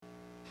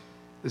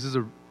This is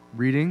a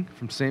reading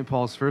from St.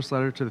 Paul's first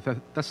letter to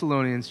the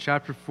Thessalonians,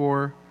 chapter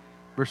 4,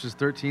 verses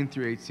 13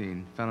 through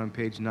 18, found on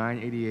page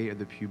 988 of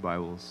the Pew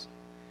Bibles.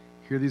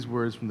 Hear these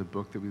words from the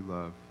book that we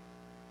love.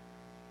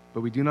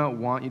 But we do not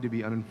want you to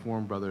be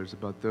uninformed, brothers,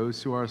 about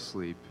those who are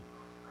asleep,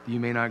 that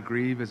you may not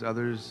grieve as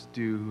others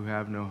do who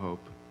have no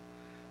hope.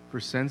 For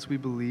since we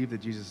believe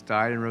that Jesus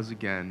died and rose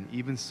again,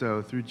 even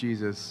so, through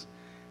Jesus,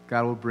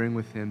 God will bring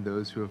with him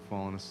those who have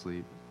fallen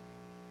asleep.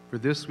 For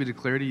this we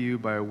declare to you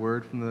by a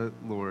word from the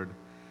Lord,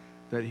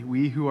 that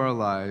we who are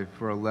alive,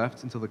 who are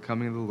left until the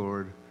coming of the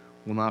Lord,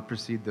 will not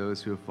precede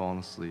those who have fallen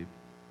asleep.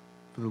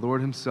 For the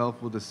Lord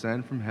himself will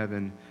descend from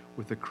heaven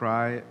with a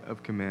cry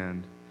of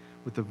command,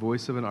 with the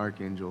voice of an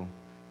archangel,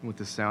 and with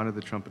the sound of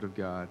the trumpet of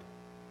God.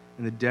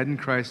 And the dead in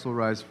Christ will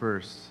rise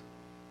first.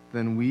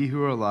 Then we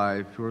who are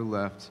alive, who are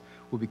left,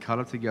 will be caught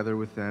up together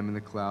with them in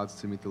the clouds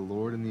to meet the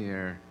Lord in the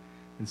air,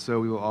 and so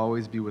we will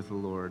always be with the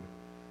Lord.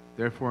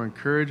 Therefore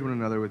encourage one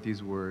another with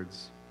these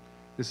words.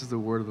 This is the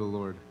word of the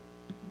Lord.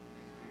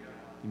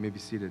 You may be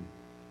seated.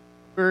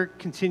 We're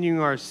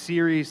continuing our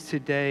series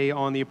today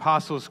on the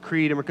Apostles'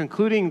 Creed, and we're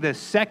concluding the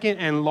second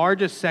and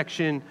largest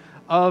section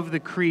of the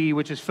Creed,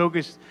 which is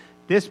focused,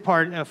 this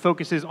part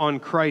focuses on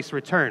Christ's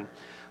return.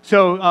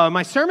 So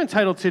my sermon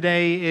title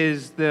today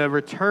is The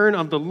Return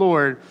of the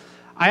Lord.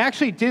 I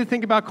actually did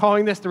think about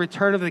calling this The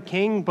Return of the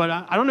King, but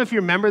I don't know if you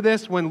remember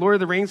this. When Lord of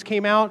the Rings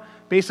came out,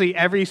 basically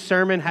every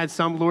sermon had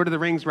some Lord of the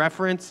Rings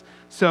reference.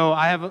 So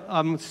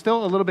I'm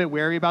still a little bit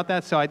wary about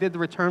that, so I did The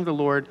Return of the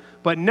Lord.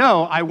 But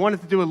no, I wanted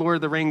to do a Lord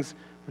of the Rings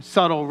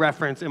subtle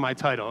reference in my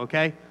title,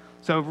 okay?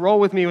 So roll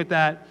with me with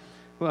that.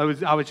 Well,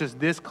 I was just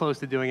this close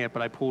to doing it,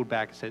 but I pulled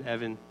back and said,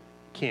 Evan,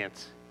 we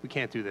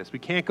can't do this. We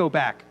can't go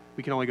back.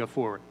 We can only go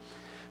forward.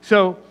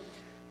 So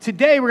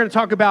today we're going to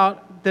talk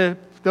about the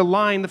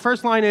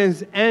first line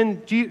is,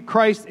 and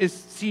Christ is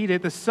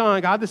seated, the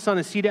Son, God the Son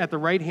is seated at the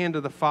right hand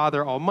of the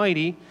Father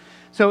Almighty.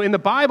 So in the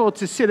Bible,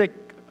 to sit at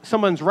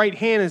someone's right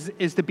hand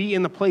is to be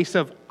in the place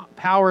of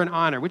power and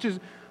honor, which is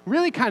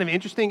really kind of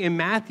interesting. In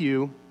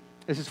Matthew,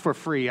 this is for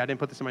free, I didn't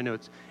put this in my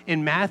notes.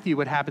 In Matthew,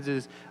 what happens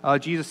is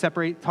Jesus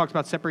talks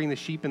about separating the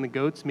sheep and the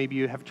goats. Maybe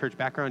you have a church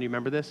background, you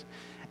remember this?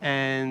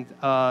 And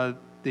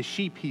the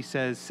sheep, he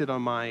says, sit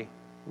on my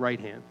right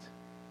hand.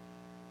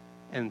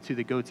 And to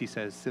the goats, he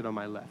says, sit on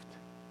my left.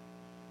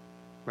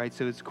 Right,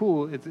 so it's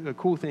cool. It's a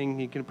cool thing.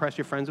 You can impress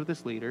your friends with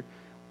this later.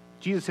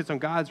 Jesus sits on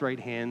God's right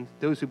hand.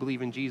 Those who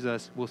believe in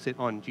Jesus will sit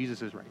on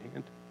Jesus' right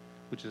hand,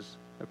 which is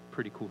a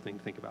pretty cool thing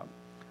to think about.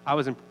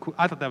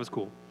 I thought that was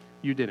cool.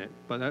 You didn't,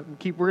 but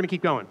we're going to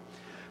keep going.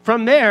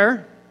 From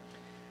there,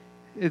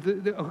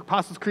 the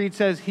Apostles' Creed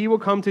says he will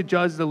come to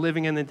judge the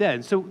living and the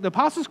dead. So the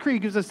Apostles'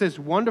 Creed gives us this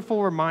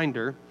wonderful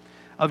reminder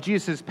of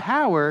Jesus'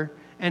 power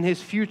and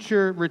his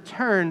future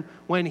return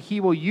when he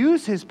will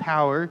use his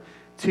power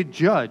to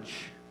judge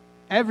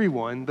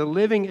everyone, the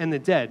living and the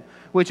dead,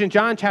 which in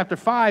John chapter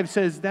 5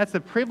 says that's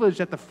the privilege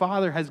that the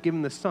Father has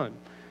given the Son.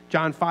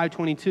 John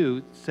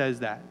 5:22 says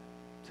that.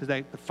 It says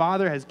that the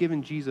Father has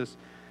given Jesus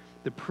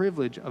the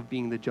privilege of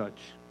being the judge.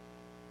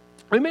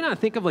 We may not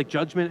think of like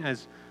judgment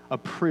as a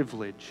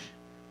privilege,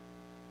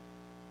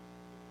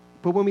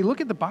 but when we look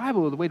at the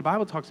Bible, the way the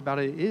Bible talks about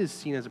it, it is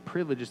seen as a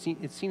privilege.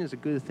 It's seen as a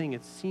good thing.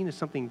 It's seen as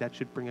something that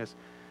should bring us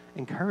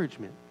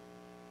encouragement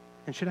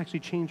and should actually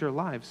change our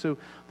lives. So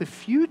the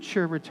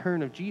future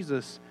return of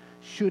Jesus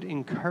should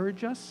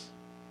encourage us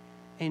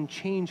and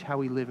change how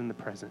we live in the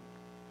present.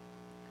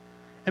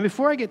 And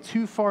before I get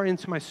too far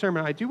into my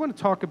sermon, I just want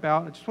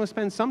to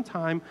spend some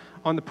time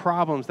on the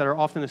problems that are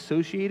often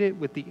associated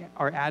with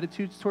our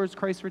attitudes towards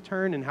Christ's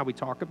return and how we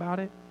talk about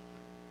it.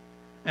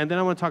 And then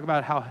I want to talk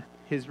about how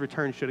his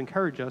return should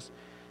encourage us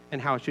and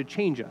how it should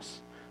change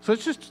us. So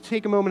let's just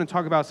take a moment and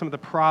talk about some of the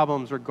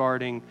problems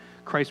regarding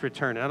Christ's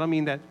return. And I don't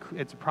mean that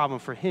it's a problem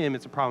for him,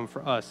 it's a problem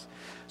for us.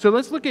 So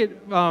let's look at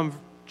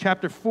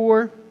chapter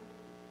 4,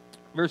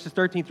 verses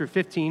 13 through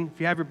 15. If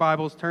you have your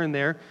Bibles, turn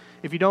there.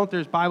 If you don't,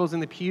 there's Bibles in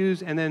the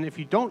pews. And then if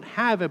you don't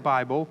have a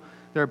Bible,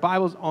 there are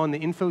Bibles on the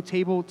info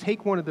table.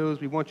 Take one of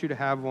those. We want you to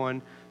have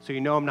one so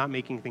you know I'm not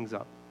making things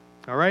up.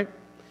 All right?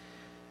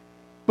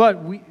 But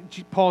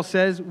Paul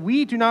says,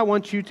 we do not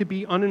want you to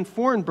be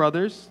uninformed,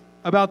 brothers,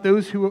 about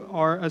those who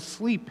are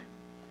asleep,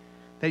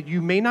 that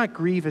you may not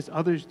grieve as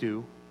others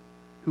do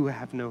who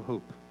have no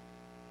hope.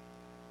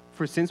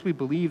 For since we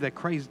believe that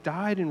Christ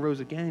died and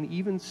rose again,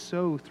 even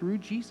so through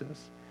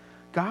Jesus,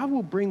 God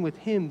will bring with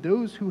him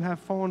those who have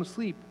fallen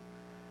asleep.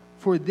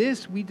 For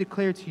this we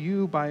declare to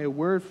you by a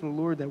word from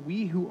the Lord, that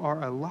we who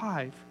are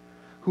alive,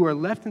 who are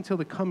left until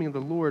the coming of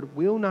the Lord,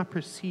 will not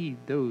precede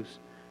those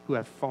who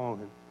have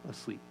fallen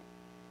asleep.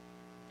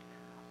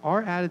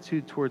 Our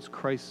attitude towards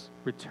Christ's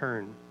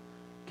return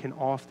can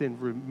often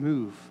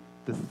remove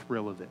the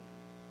thrill of it.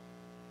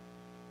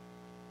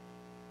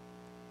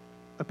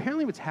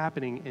 Apparently what's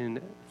happening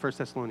in 1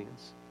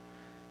 Thessalonians,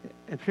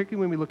 and particularly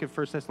when we look at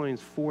 1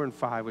 Thessalonians 4 and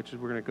 5, which is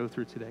we're going to go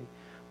through today,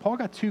 Paul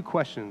got two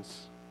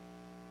questions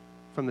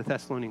from the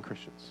Thessalonian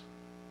Christians.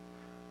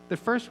 The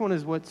first one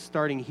is what's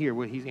starting here,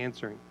 what he's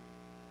answering.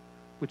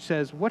 which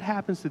says, what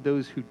happens to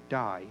those who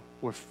die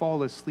or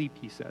fall asleep,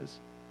 he says,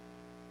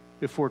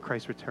 before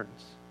Christ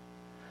returns?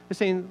 They're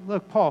saying,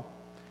 look, Paul,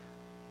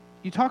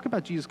 you talk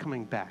about Jesus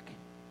coming back,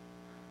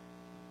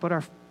 but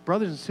our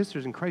brothers and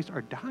sisters in Christ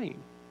are dying.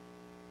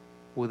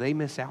 Will they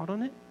miss out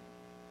on it?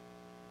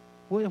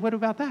 What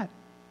about that?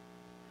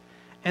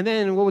 And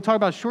then what we'll talk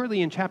about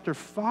shortly in chapter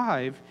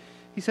 5,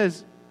 he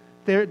says,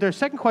 their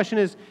second question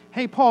is,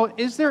 hey, Paul,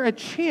 is there a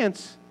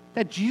chance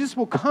that Jesus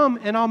will come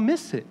and I'll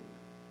miss it?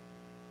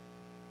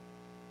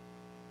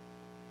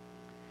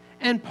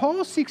 And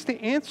Paul seeks to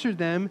answer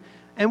them,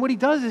 and what he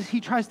does is he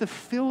tries to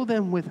fill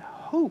them with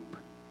hope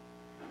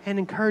and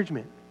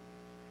encouragement.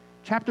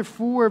 Chapter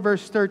 4,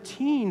 verse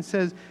 13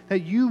 says that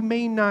you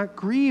may not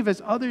grieve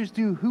as others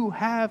do who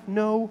have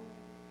no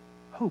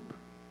hope.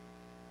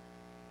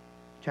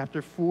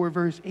 Chapter 4,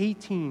 verse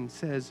 18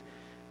 says,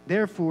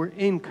 therefore,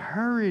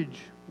 encourage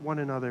one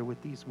another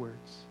with these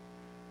words.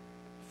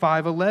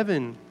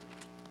 5:11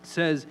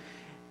 says,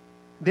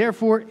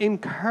 therefore,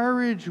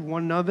 encourage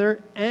one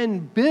another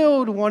and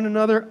build one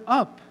another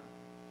up.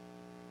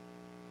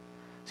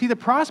 See, the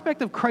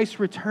prospect of Christ's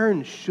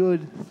return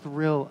should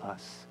thrill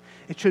us.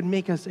 It should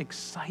make us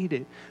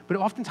excited. But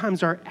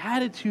oftentimes our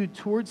attitude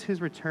towards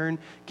his return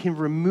can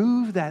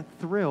remove that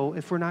thrill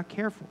if we're not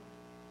careful.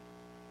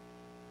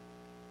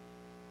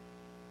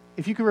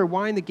 If you could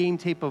rewind the game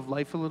tape of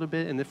life a little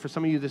bit, and for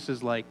some of you this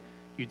is like,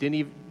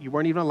 you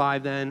weren't even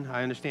alive then,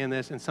 I understand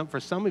this, and for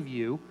some of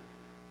you,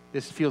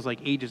 this feels like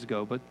ages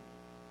ago, but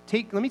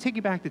let me take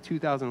you back to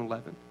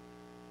 2011.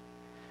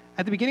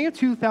 At the beginning of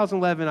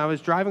 2011, I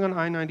was driving on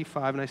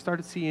I-95, and I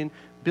started seeing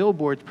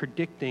billboards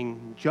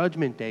predicting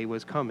Judgment Day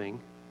was coming,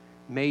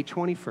 May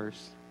 21st,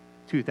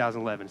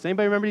 2011. Does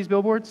anybody remember these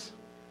billboards?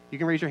 You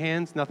can raise your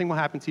hands. Nothing will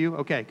happen to you.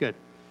 Okay, good.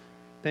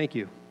 Thank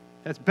you.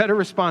 That's a better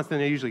response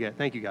than I usually get.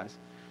 Thank you, guys.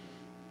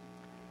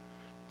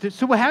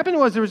 So what happened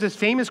was there was this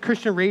famous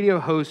Christian radio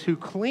host who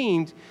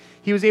claimed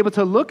he was able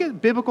to look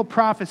at biblical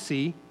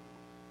prophecy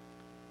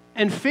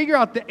and figure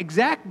out the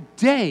exact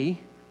day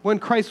when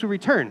Christ will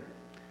return.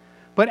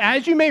 But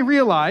as you may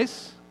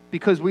realize,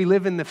 because we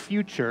live in the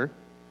future,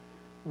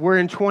 we're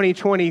in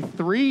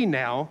 2023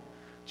 now,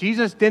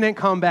 Jesus didn't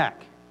come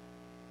back.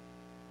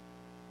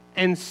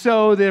 And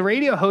so the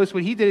radio host,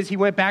 what he did is he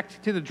went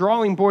back to the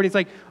drawing board. He's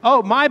like,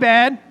 oh, my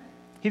bad.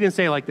 He didn't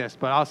say it like this,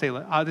 but I'll say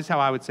this is how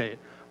I would say it.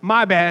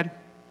 My bad.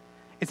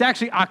 It's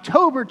actually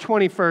October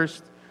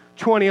 21st,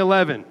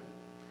 2011.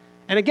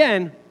 And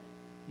again,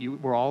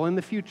 we're all in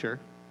the future.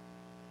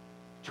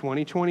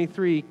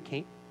 2023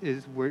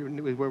 is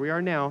where we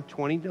are now.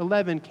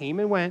 2011 came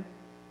and went,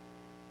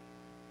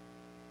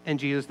 and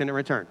Jesus didn't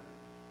return.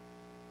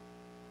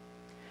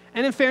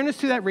 And in fairness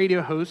to that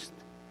radio host,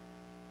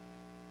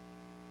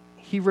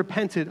 he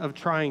repented of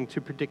trying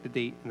to predict the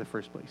date in the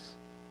first place.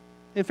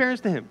 In fairness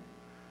to him.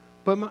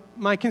 But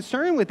my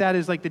concern with that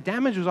is like the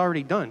damage was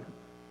already done.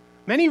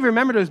 Many of you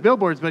remember those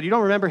billboards, but you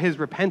don't remember his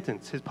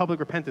repentance, his public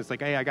repentance.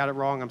 Like, hey, I got it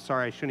wrong. I'm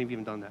sorry. I shouldn't have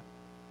even done that.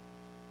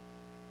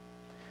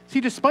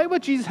 See, despite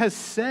what Jesus has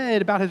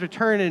said about his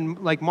return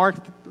in like Mark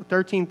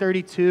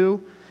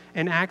 13:32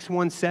 and Acts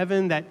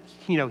 1:7, that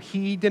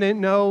he didn't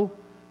know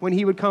when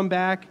he would come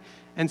back,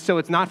 and so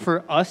it's not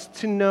for us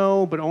to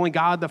know, but only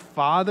God the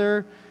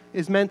Father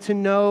is meant to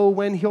know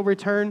when he'll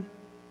return.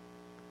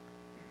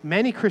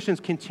 Many Christians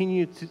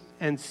continue to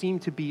and seem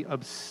to be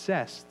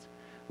obsessed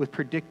with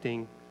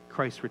predicting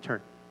Christ's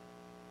return.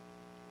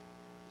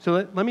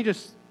 So let me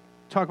just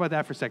talk about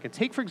that for a second.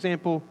 Take, for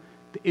example,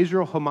 the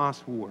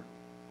Israel-Hamas war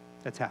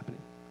that's happening.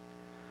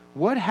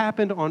 What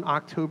happened on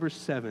October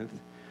 7th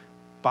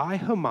by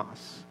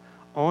Hamas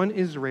on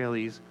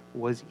Israelis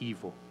was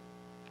evil,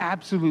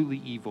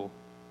 absolutely evil,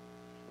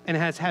 and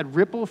has had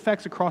ripple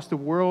effects across the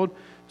world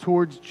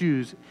towards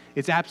Jews.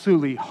 It's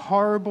absolutely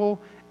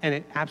horrible, and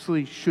it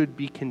absolutely should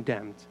be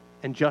condemned,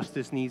 and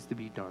justice needs to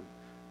be done.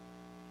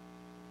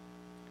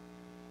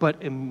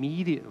 But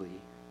immediately,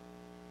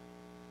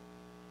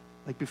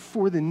 like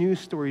before the news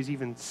stories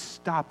even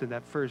stopped in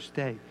that first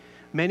day,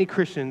 many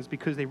Christians,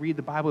 because they read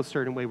the Bible a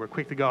certain way, were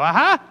quick to go,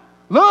 aha,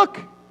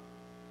 look,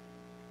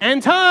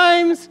 end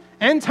times,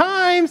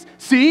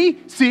 see.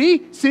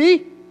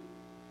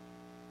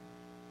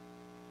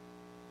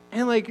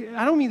 And like,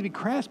 I don't mean to be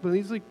crass, but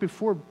these like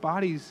before the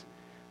bodies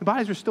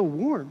were still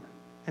warm,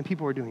 and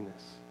people were doing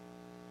this.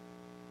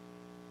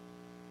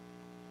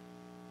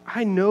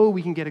 I know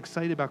we can get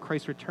excited about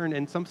Christ's return, and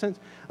in some sense,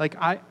 like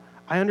I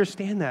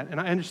understand that, and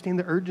I understand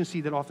the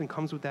urgency that often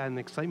comes with that and the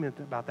excitement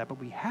about that, but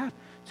we have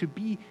to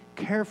be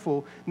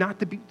careful we have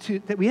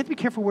to be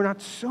careful we're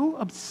not so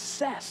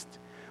obsessed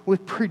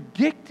with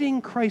predicting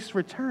Christ's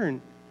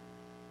return.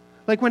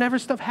 Like whenever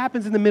stuff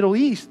happens in the Middle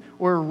East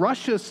or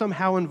Russia's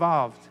somehow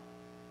involved,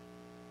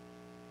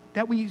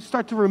 that we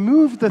start to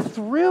remove the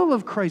thrill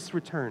of Christ's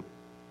return.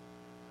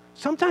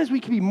 Sometimes we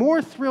can be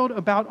more thrilled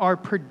about our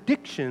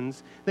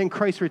predictions than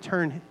Christ's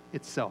return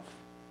itself.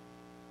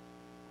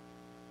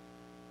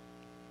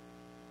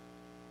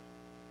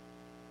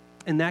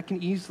 And that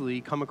can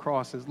easily come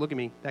across as, look at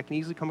me, that can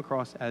easily come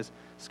across as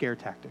scare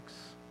tactics.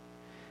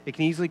 It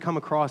can easily come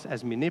across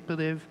as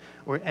manipulative,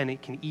 and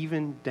it can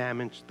even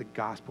damage the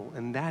gospel.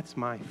 And that's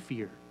my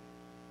fear,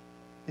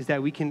 is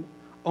that we can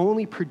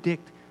only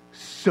predict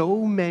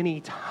so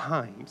many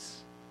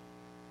times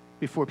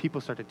before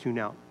people start to tune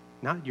out.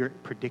 Not your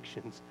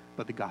predictions,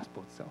 but the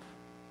gospel itself.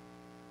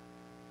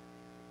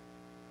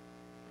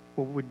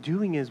 What we're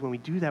doing is when we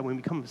do that, when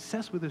we become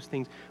obsessed with those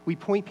things, we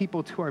point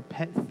people to our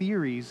pet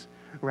theories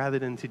rather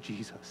than to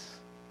Jesus.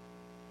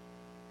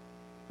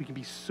 We can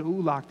be so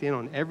locked in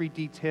on every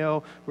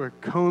detail. We're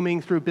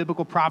combing through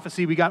biblical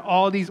prophecy. We got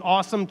all these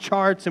awesome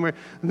charts, and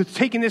we're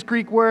taking this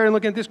Greek word and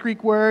looking at this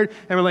Greek word,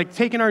 and we're like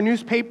taking our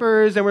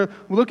newspapers, and we're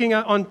looking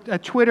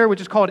at Twitter, which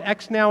is called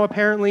X now,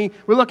 apparently.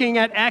 We're looking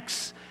at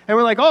X, and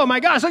we're like, oh my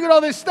gosh, look at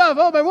all this stuff.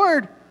 Oh, my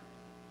word.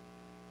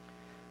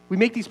 We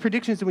make these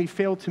predictions, and we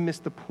fail to miss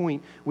the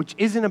point, which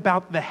isn't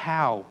about the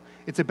how.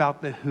 It's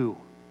about the who.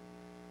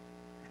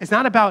 It's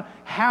not about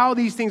how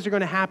these things are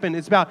going to happen.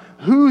 It's about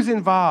who's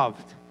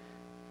involved.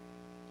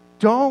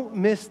 Don't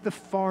miss the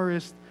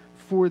forest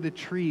for the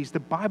trees. The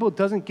Bible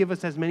doesn't give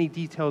us as many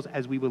details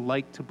as we would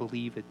like to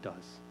believe it does.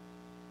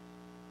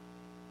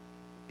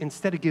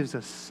 Instead, it gives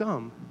us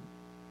some.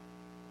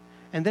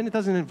 And then it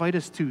doesn't invite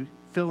us to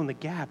fill in the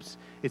gaps.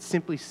 It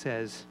simply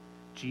says,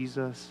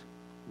 Jesus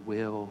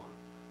will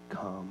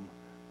come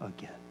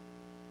again.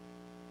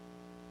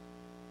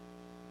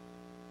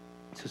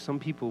 So some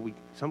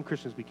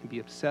Christians, we can be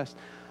obsessed.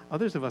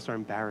 Others of us are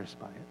embarrassed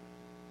by it.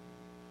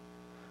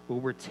 Well,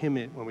 we're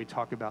timid when we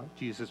talk about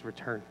Jesus'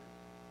 return.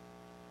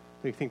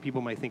 We think people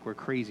might think we're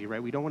crazy,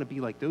 right? We don't want to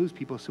be like those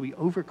people, so we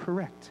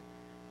overcorrect.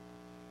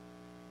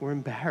 We're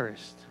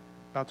embarrassed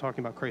about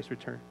talking about Christ's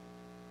return.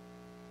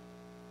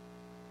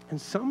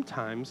 And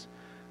sometimes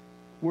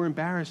we're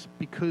embarrassed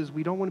because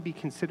we don't want to be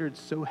considered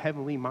so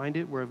heavenly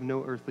minded we're of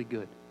no earthly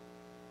good.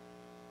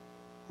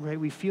 Right?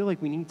 We feel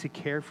like we need to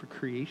care for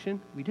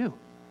creation. We do.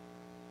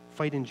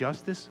 Fight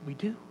injustice. We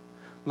do.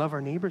 Love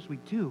our neighbors. We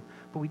do.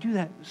 But we do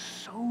that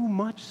so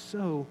much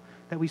so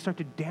that we start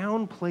to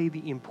downplay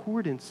the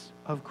importance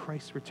of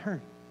Christ's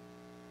return.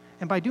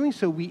 And by doing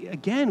so, we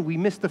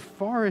miss the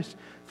forest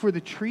for the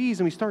trees,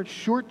 and we start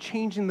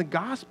shortchanging the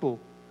gospel.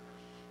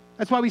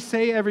 That's why we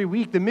say every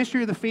week, the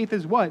mystery of the faith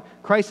is what?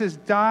 Christ has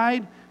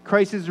died,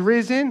 Christ is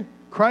risen,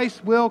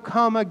 Christ will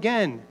come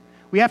again.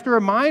 We have to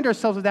remind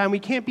ourselves of that, and we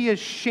can't be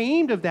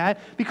ashamed of that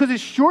because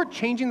it's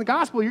shortchanging the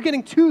gospel. You're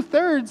getting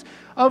 2/3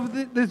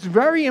 of this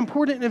very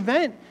important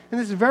event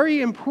and this very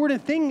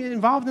important thing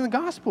involved in the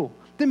gospel,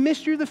 the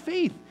mystery of the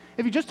faith.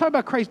 If you just talk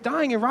about Christ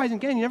dying and rising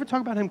again, you never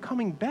talk about him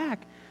coming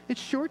back,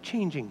 it's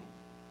shortchanging.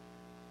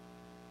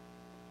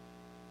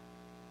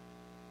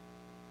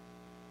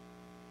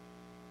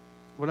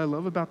 What I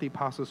love about the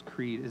Apostles'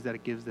 Creed is that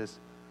it gives this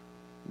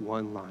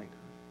one line.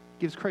 It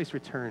gives Christ's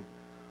return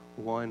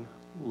one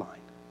line.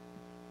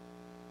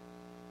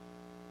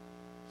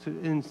 So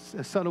in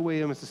a subtle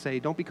way, I'm going to say,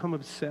 don't become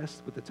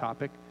obsessed with the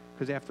topic,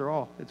 because after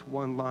all, it's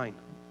one line.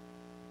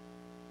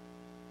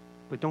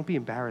 But don't be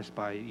embarrassed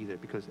by it either,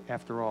 because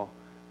after all,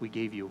 we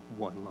gave you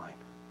one line.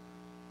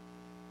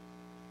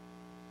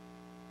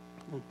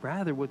 And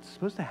rather, what's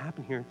supposed to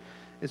happen here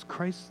is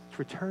Christ's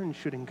return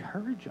should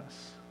encourage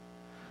us.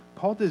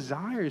 Paul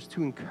desires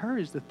to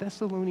encourage the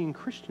Thessalonian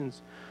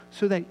Christians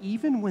so that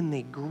even when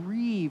they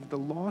grieve the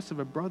loss of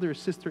a brother or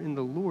sister in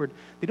the Lord,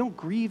 they don't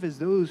grieve as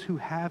those who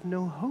have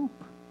no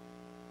hope,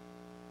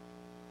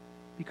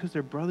 because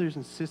their brothers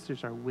and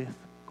sisters are with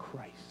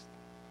Christ.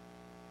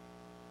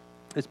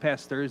 This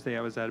past Thursday,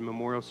 I was at a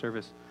memorial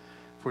service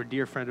for a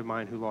dear friend of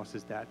mine who lost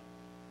his dad.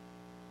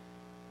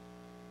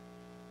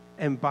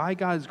 And by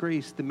God's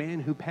grace, the man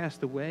who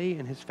passed away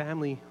and his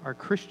family are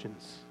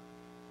Christians.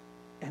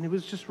 And it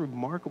was just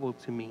remarkable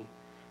to me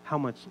how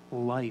much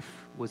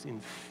life was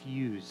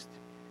infused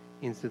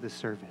into the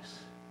service.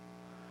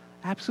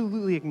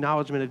 Absolutely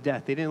acknowledgement of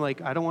death. They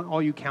didn't I don't want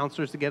all you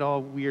counselors to get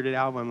all weirded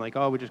out. I'm like,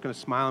 oh, we're just going to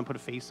smile and put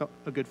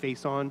a good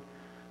face on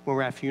when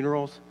we're at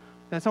funerals.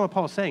 That's not what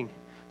Paul's saying.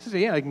 He says,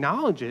 yeah,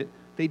 acknowledge it.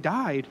 They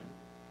died.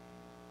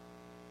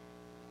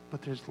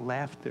 But there's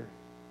laughter.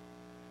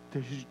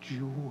 There's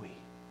joy.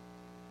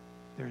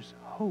 There's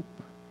hope.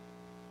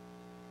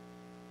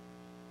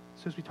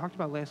 So as we talked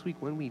about last week,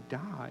 when we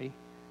die,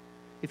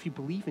 if you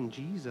believe in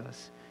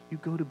Jesus, you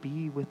go to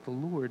be with the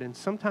Lord. And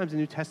sometimes the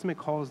New Testament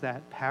calls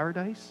that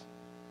paradise.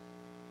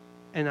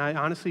 And I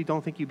honestly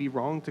don't think you'd be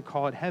wrong to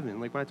call it heaven.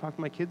 Like when I talk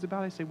to my kids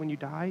about it, I say, when you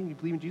die and you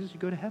believe in Jesus, you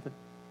go to heaven.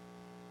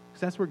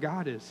 Because that's where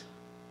God is.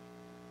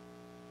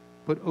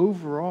 But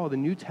overall, the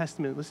New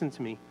Testament, listen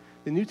to me,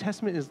 the New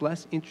Testament is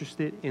less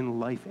interested in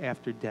life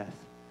after death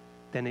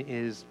than it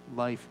is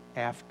life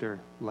after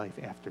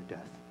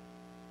death.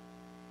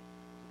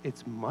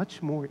 It's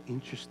much more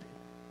interested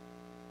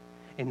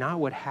in not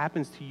what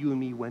happens to you and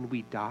me when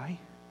we die.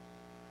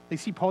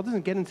 See, Paul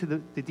doesn't get into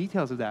the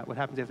details of that, what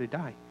happens after they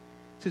die.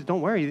 He says,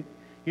 don't worry,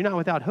 you're not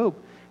without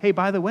hope. Hey,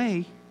 by the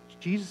way,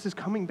 Jesus is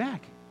coming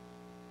back.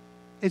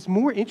 It's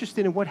more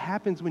interested in what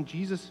happens when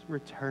Jesus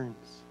returns.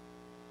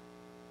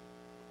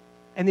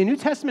 And the New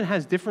Testament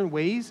has different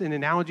ways and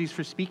analogies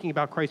for speaking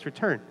about Christ's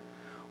return.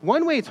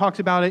 One way it talks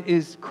about it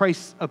is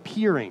Christ's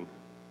appearing,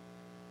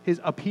 his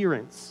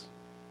appearance.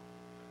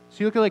 So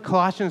you look at like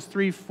Colossians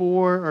 3:4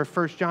 or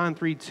 1 John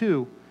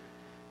 3:2.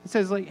 It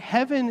says like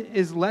heaven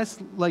is less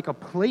like a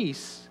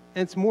place,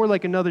 and it's more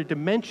like another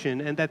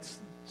dimension, and that's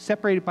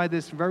separated by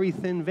this very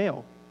thin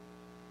veil.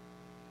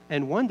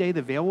 And one day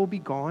the veil will be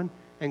gone,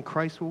 and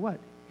Christ will what?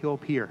 He'll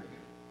appear.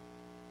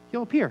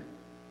 He'll appear.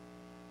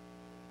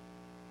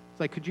 It's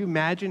like, could you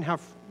imagine how,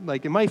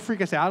 like, it might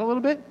freak us out a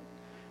little bit,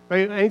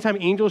 right? Anytime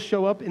angels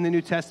show up in the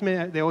New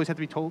Testament, they always have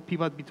to be told,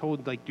 people have to be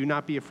told, like, do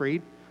not be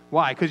afraid.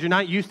 Why? Because you're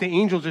not used to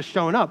angels just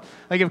showing up.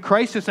 Like, if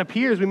Christ just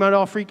appears, we might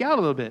all freak out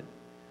a little bit.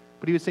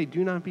 But he would say,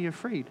 do not be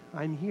afraid.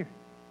 I'm here.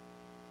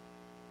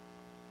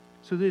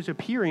 So there's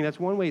appearing. That's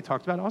one way it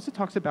talks about. It also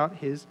talks about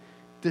his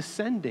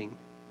descending.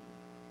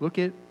 Look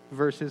at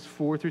verses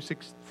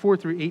 14,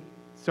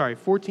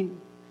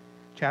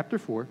 chapter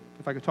 4.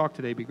 If I could talk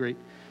today, it'd be great.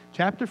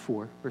 Chapter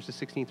 4, verses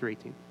 16 through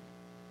 18.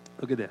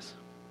 Look at this.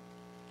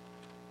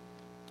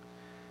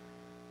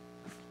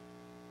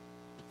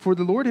 For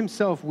the Lord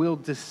himself will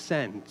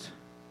descend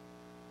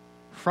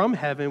from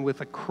heaven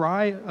with a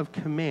cry of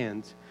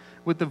command,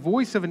 with the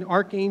voice of an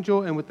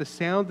archangel, and with the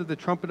sound of the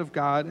trumpet of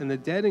God, and the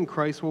dead in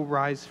Christ will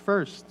rise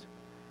first.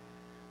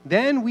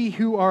 Then we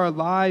who are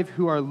alive,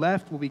 who are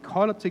left, will be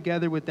caught up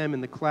together with them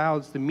in the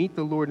clouds to meet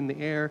the Lord in the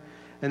air,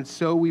 and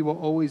so we will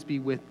always be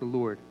with the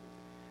Lord.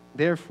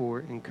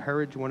 Therefore,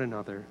 encourage one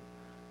another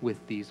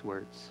with these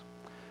words.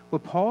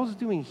 What Paul's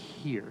doing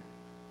here,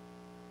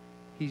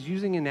 he's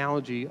using an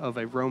analogy of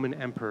a Roman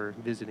emperor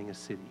visiting a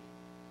city.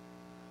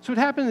 So what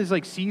happened is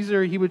like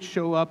Caesar, he would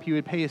show up, he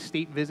would pay a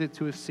state visit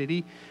to a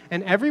city,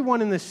 and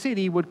everyone in the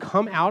city would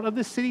come out of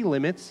the city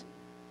limits,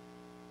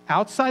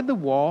 outside the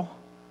wall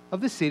of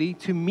the city,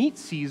 to meet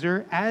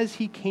Caesar as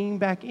he came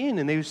back in,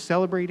 and they would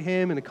celebrate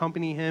him and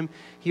accompany him.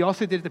 He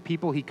also did it to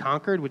people he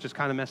conquered, which is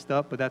kind of messed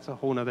up, but that's a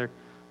whole other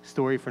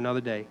story for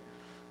another day.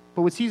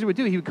 But what Caesar would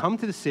do, he would come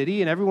to the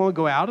city, and everyone would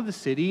go out of the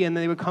city, and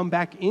they would come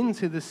back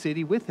into the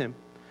city with him.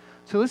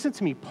 So listen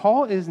to me,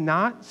 Paul is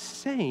not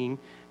saying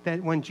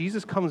that when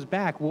Jesus comes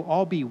back, we'll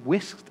all be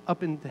whisked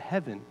up into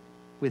heaven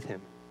with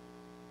him,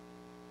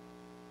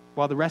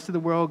 while the rest of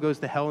the world goes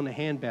to hell in a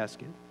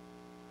handbasket.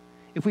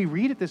 If we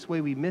read it this way,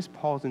 we miss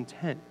Paul's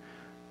intent.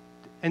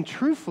 And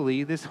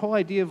truthfully, this whole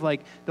idea of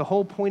like, the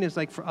whole point is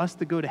like for us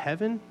to go to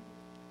heaven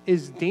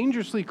is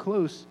dangerously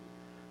close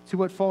to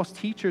what false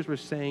teachers were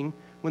saying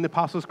when the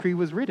Apostles' Creed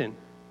was written.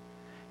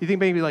 You think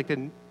maybe like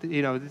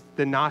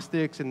the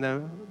Gnostics and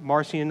the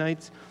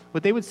Marcionites,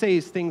 what they would say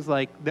is things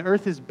like, the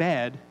earth is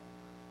bad,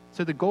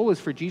 so the goal is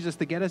for Jesus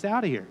to get us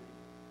out of here.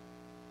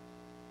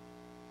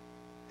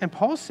 And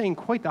Paul's saying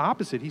quite the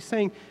opposite. He's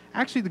saying,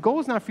 actually, the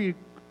goal is not for you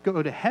to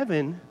go to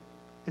heaven,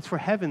 it's for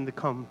heaven to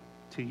come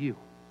to you.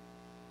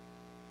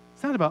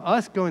 It's not about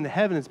us going to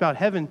heaven, it's about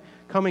heaven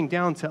coming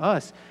down to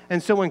us.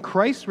 And so when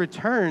Christ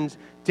returns,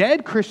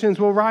 dead Christians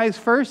will rise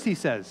first, he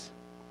says.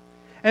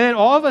 And then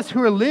all of us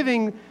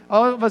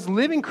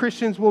living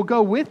Christians will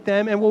go with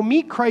them and will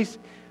meet Christ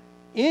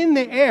in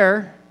the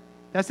air.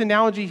 That's the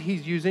analogy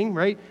he's using,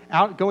 right?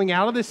 Going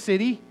out of the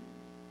city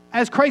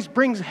as Christ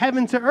brings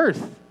heaven to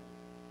earth.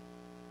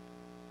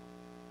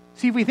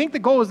 See, if we think the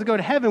goal is to go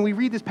to heaven, we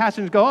read this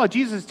passage and go, oh,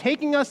 Jesus is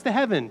taking us to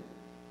heaven.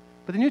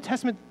 But the New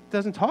Testament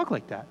doesn't talk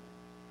like that.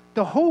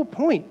 The whole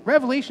point,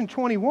 Revelation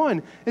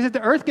 21, is that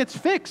the earth gets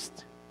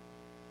fixed.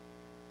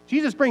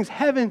 Jesus brings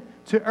heaven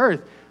to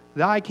earth.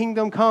 Thy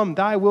kingdom come,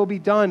 thy will be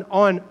done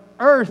on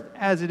earth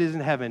as it is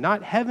in heaven,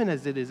 not heaven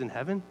as it is in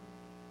heaven.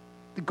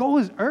 The goal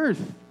is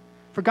earth.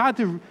 For God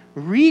to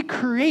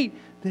recreate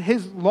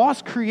his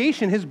lost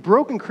creation, his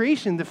broken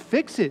creation, to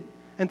fix it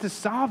and to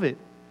solve it.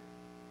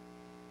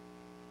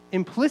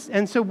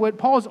 And so what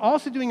Paul is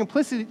also doing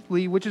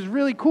implicitly, which is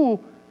really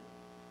cool,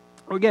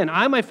 again,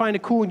 I might find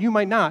it cool and you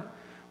might not.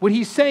 What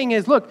he's saying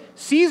is, look,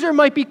 Caesar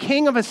might be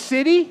king of a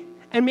city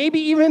and maybe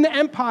even the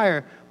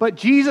empire, but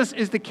Jesus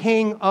is the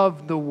king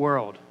of the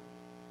world.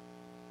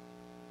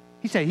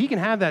 He said he can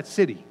have that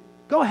city.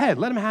 Go ahead,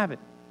 let him have it.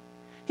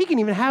 He can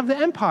even have the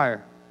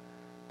empire.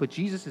 But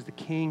Jesus is the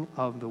king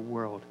of the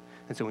world.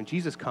 And so when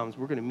Jesus comes,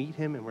 we're going to meet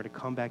him and we're to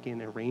come back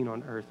in and reign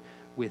on earth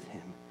with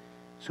him.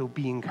 So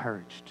be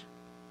encouraged.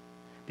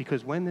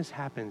 Because when this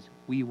happens,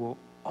 we will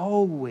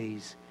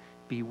always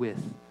be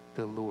with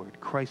the Lord.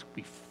 Christ will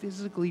be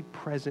physically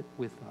present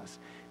with us,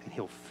 and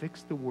he'll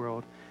fix the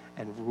world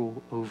and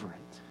rule over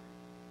it.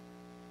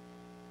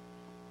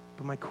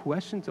 But my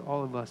question to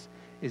all of us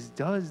is,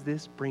 does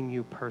this bring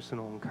you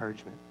personal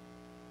encouragement?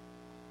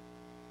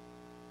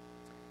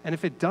 And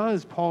if it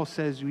does, Paul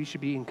says we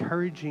should be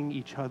encouraging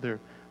each other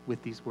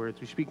with these words.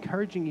 We should be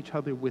encouraging each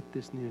other with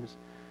this news.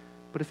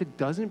 But if it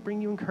doesn't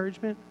bring you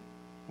encouragement,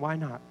 why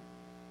not?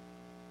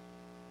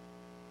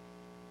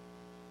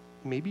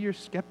 Maybe you're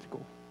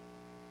skeptical.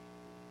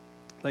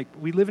 Like,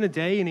 we live in a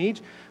day and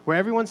age where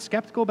everyone's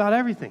skeptical about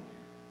everything.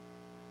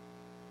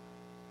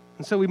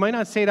 And so we might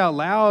not say it out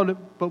loud,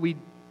 but we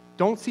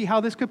don't see how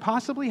this could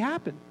possibly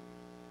happen.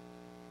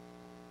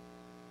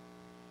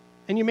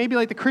 And you may be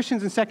like the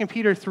Christians in 2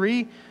 Peter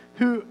 3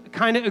 who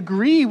kind of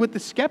agree with the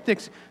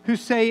skeptics who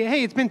say,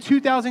 hey, it's been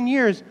 2,000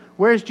 years.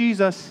 Where's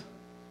Jesus?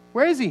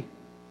 Where is he?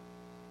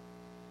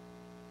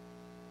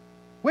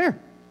 Where?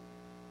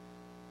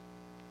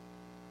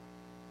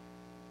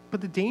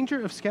 But the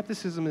danger of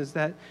skepticism is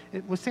that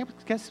what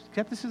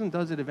skepticism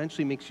does, it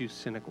eventually makes you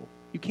cynical.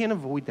 You can't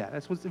avoid that.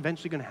 That's what's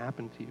eventually going to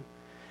happen to you.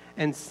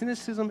 And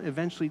cynicism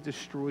eventually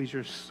destroys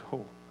your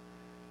soul.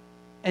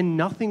 And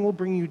nothing will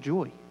bring you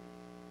joy.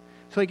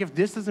 So like if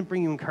this doesn't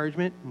bring you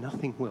encouragement,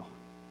 nothing will.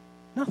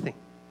 Nothing.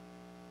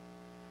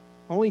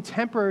 Only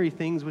temporary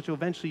things which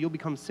eventually you'll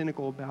become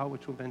cynical about,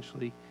 which will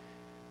eventually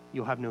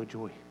you'll have no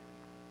joy.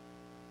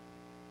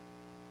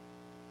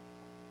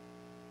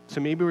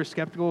 So maybe we're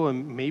skeptical,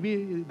 and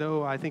maybe,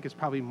 though I think it's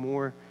probably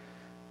more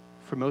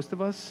for most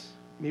of us,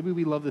 maybe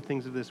we love the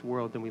things of this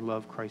world than we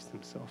love Christ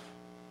himself.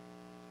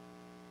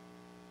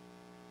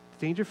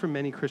 The danger for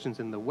many Christians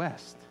in the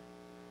West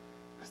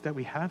is that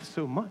we have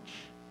so much.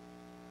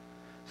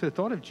 So the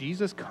thought of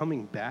Jesus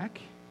coming back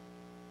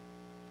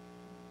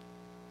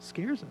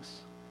scares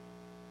us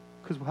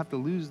because we'll have to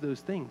lose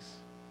those things.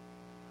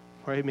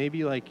 Right?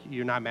 Maybe like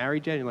you're not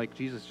married yet, and you're like,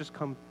 Jesus, just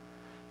come,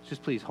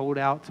 just please hold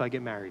out till I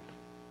get married.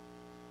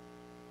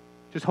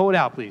 Just hold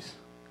out, please.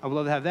 I would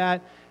love to have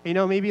that.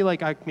 And, maybe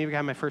I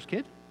have my first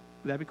kid.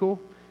 Would that be cool?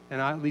 And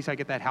at least I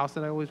get that house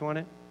that I always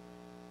wanted.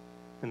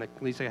 And at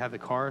least I have the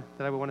car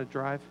that I would want to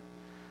drive.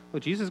 Well,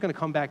 Jesus is going to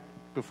come back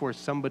before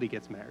somebody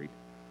gets married.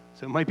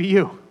 So it might be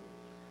you.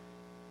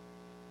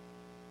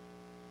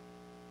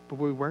 But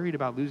we're worried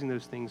about losing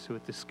those things, so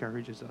it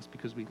discourages us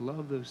because we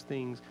love those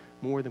things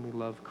more than we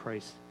love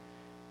Christ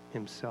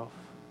himself.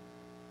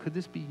 Could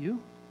this be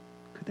you?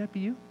 Could that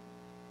be you?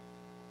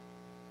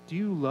 Do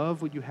you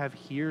love what you have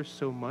here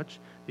so much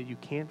that you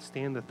can't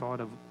stand the thought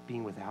of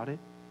being without it?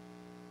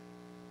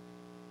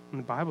 And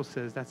the Bible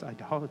says that's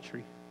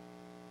idolatry.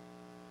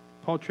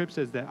 Paul Tripp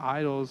says that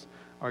idols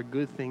are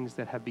good things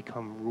that have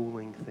become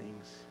ruling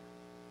things.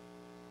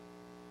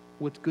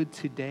 What's good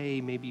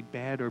today may be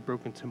bad or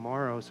broken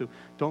tomorrow, so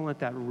don't let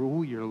that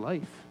rule your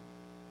life.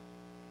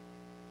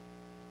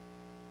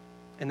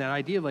 And that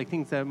idea of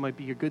things that might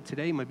be good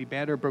today might be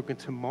bad or broken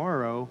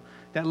tomorrow,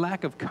 that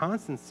lack of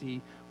constancy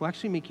will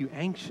actually make you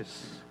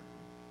anxious.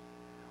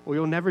 Or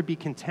you'll never be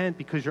content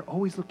because you're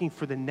always looking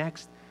for the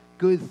next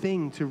good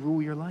thing to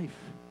rule your life.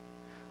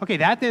 Okay,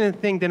 that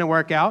thing didn't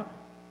work out,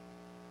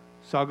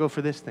 so I'll go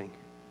for this thing.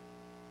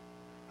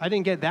 I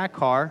didn't get that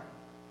car,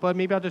 but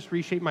maybe I'll just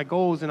reshape my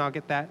goals and I'll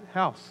get that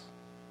house.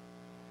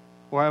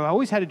 Or I've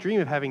always had a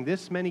dream of having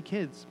this many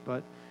kids,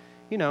 but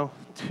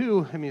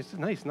 2, it's a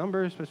nice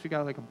number, especially if you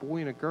got a boy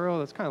and a girl.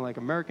 That's kind of like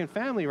American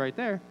Family right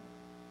there.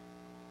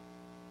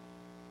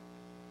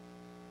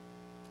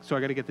 So I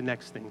got to get the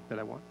next thing that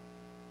I want.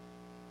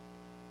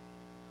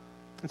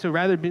 And so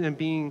rather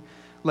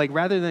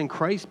than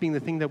Christ being the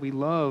thing that we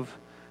love,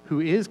 who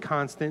is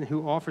constant,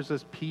 who offers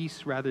us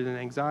peace rather than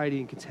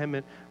anxiety and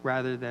contentment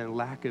rather than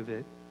lack of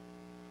it,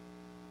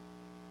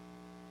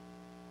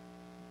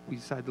 we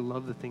decide to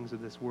love the things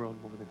of this world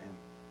more than him.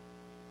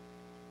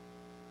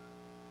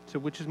 So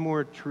which is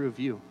more true of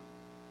you?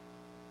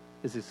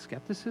 Is it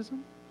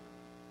skepticism?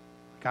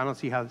 I don't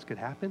see how this could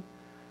happen.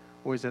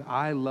 Or is it,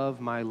 I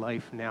love my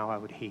life now, I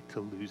would hate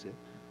to lose it?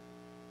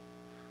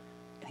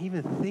 And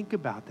even think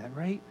about that,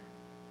 right?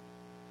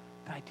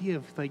 The idea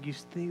of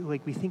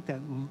we think that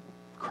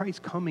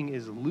Christ coming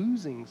is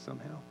losing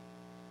somehow.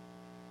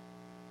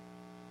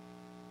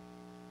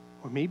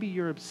 Or maybe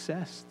you're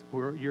obsessed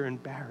or you're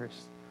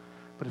embarrassed.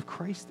 But if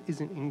Christ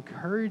isn't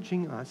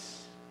encouraging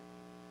us,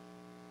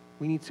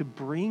 we need to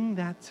bring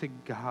that to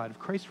God. If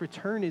Christ's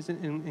return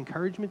isn't an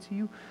encouragement to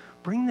you,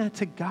 bring that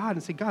to God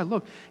and say, God,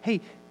 look, hey,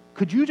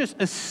 could you just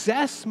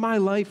assess my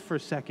life for a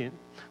second?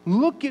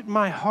 Look at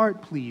my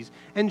heart, please,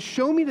 and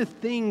show me the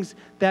things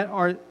that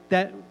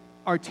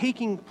are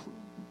taking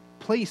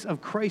place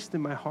of Christ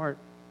in my heart.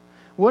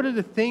 What are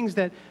the things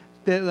that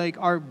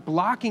are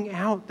blocking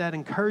out that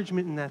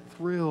encouragement and that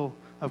thrill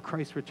of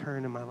Christ's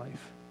return in my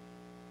life?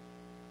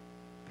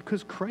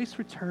 Because Christ's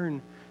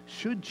return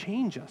should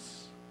change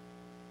us.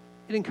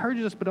 It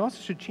encourages us, but it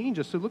also should change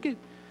us. So look at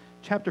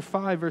chapter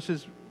 5,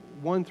 verses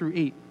 1 through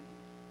 8.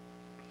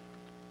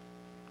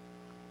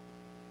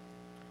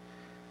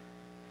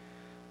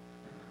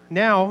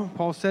 Now,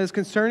 Paul says,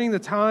 concerning the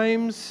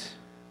times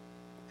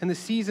and the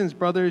seasons,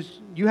 brothers,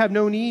 you have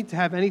no need to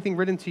have anything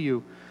written to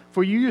you,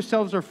 for you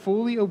yourselves are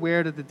fully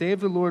aware that the day of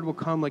the Lord will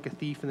come like a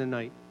thief in the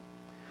night.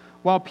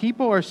 While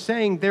people are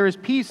saying there is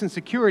peace and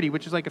security,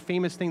 which is like a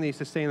famous thing they used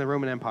to say in the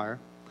Roman Empire,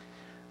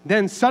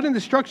 then sudden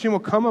destruction will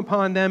come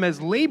upon them as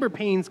labor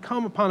pains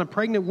come upon a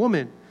pregnant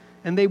woman,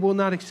 and they will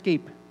not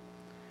escape.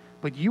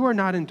 But you are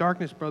not in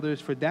darkness, brothers,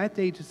 for that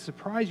day to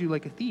surprise you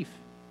like a thief.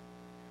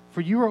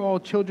 For you are all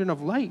children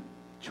of light,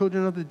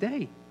 children of the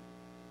day.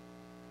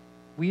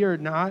 We are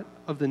not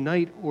of the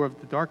night or of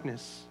the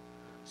darkness.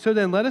 So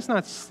then let us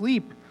not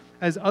sleep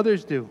as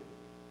others do,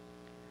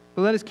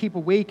 but let us keep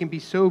awake and be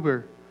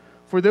sober.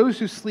 For those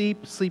who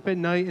sleep, sleep at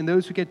night, and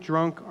those who get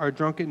drunk are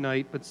drunk at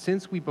night. But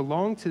since we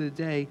belong to the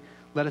day,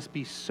 let us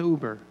be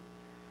sober,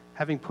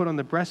 having put on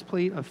the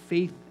breastplate of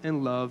faith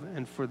and love,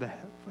 and for the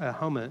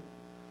helmet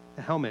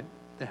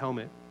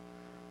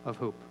of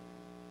hope,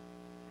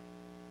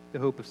 the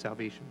hope of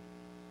salvation.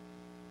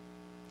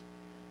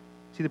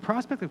 See, the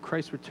prospect of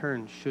Christ's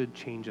return should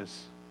change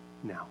us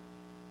now.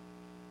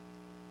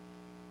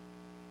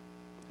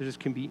 There's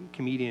this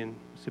comedian,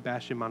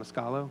 Sebastian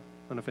Maniscalco. I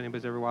don't know if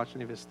anybody's ever watched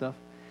any of his stuff.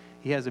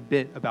 He has a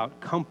bit about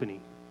company.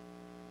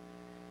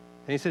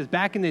 And he says,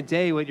 back in the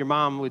day, what your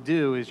mom would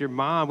do is your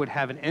mom would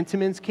have an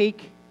Entenmann's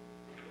cake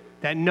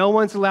that no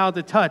one's allowed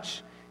to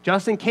touch,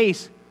 just in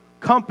case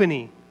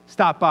company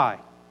stopped by.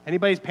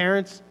 Anybody's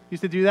parents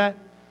used to do that?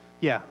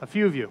 Yeah, a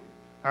few of you.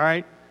 All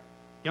right?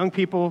 Young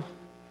people,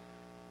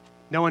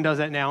 no one does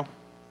that now.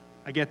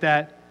 I get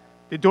that.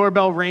 The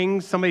doorbell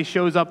rings, somebody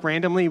shows up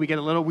randomly, we get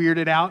a little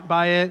weirded out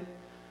by it,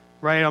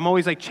 right? I'm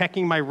always like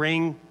checking my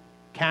Ring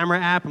camera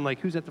app. I'm like,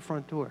 who's at the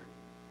front door?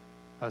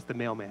 Oh, it's the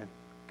mailman.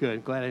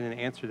 Good, glad I didn't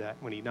answer that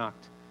when he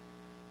knocked.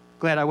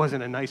 Glad I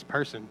wasn't a nice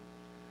person.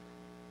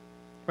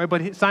 Right,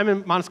 but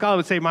Simon Maniscalco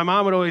would say, my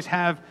mom would always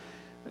have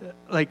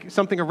like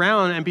something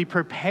around and be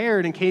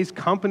prepared in case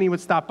company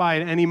would stop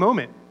by at any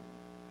moment.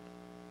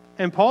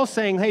 And Paul's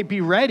saying, hey,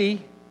 be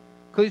ready,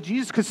 because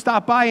Jesus could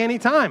stop by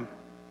anytime.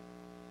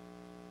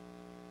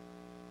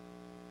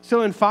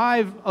 So in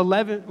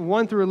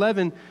 1 through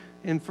 11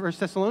 in 1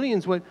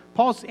 Thessalonians, what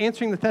Paul's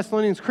answering the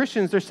Thessalonians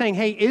Christians, they're saying,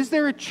 hey, is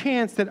there a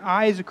chance that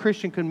I as a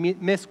Christian could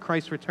miss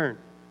Christ's return?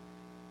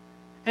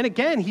 And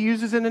again, he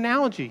uses an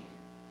analogy.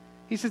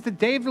 He says the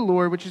day of the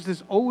Lord, which is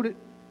this Old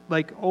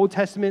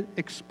Testament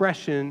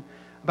expression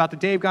about the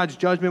day of God's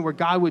judgment where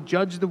God would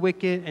judge the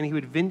wicked and he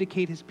would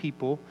vindicate his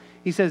people.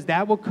 He says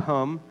that will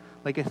come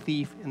like a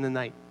thief in the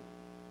night.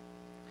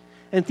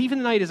 And thief in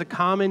the night is a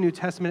common New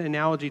Testament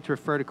analogy to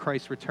refer to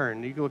Christ's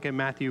return. You can look at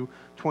Matthew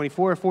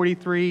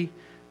 24:43,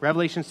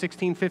 Revelation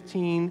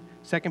 16:15,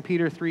 2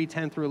 Peter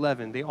 3:10 through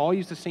 11. They all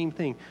use the same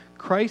thing.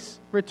 Christ's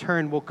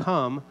return will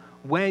come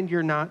when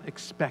you're not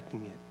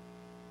expecting it.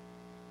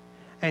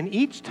 And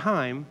each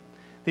time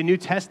the New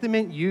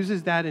Testament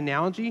uses that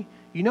analogy,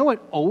 you know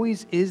what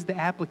always is the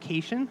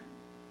application?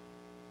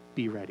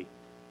 Be ready.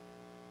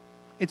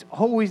 It's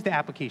always the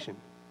application.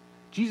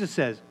 Jesus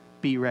says,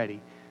 be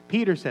ready.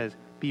 Peter says,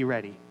 be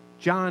ready.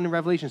 John in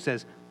Revelation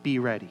says, be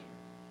ready.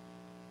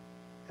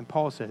 And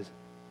Paul says,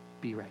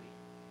 be ready.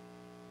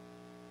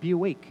 Be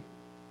awake.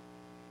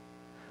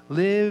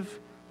 Live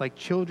like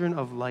children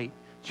of light,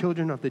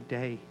 children of the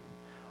day.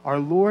 Our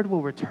Lord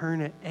will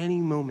return at any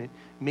moment.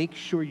 Make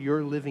sure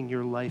you're living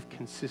your life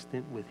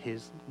consistent with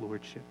his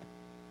lordship.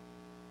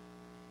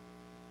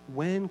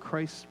 When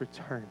Christ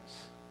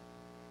returns,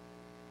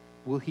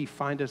 will he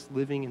find us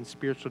living in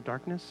spiritual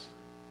darkness?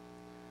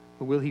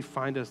 Or will he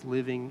find us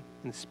living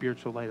in the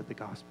spiritual light of the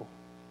gospel?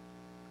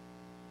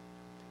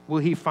 Will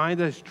he find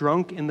us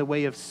drunk in the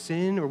way of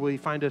sin, or will he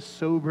find us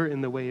sober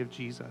in the way of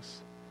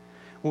Jesus?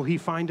 Will he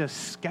find us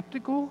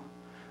skeptical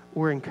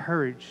or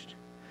encouraged?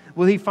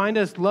 Will he find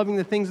us loving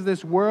the things of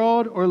this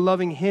world or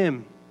loving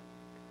him?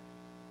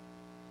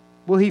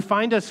 Will he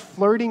find us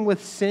flirting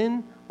with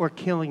sin or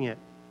killing it?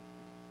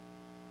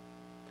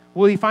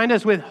 Will he find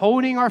us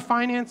withholding our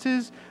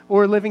finances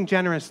or living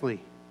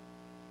generously?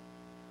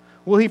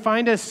 Will he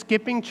find us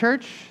skipping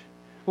church?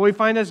 Will he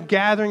find us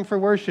gathering for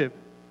worship?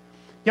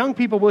 Young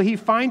people, will he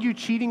find you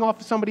cheating off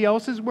of somebody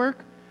else's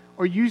work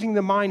or using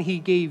the mind he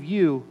gave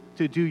you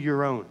to do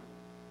your own?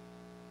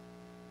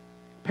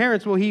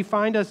 Parents, will he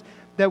find us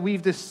that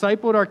we've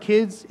discipled our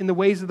kids in the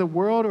ways of the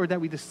world or that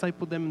we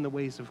discipled them in the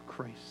ways of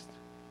Christ?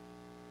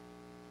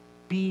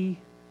 Be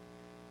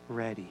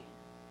ready.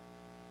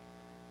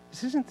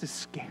 This isn't to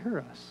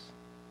scare us.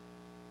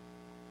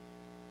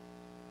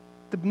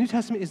 The New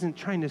Testament isn't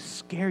trying to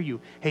scare you.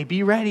 Hey,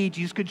 be ready.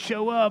 Jesus could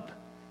show up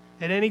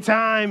at any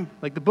time,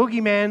 like the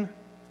boogeyman.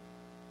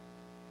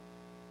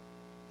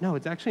 No,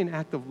 it's actually an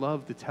act of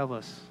love to tell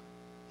us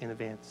in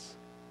advance,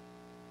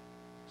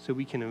 so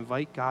we can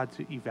invite God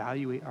to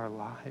evaluate our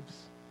lives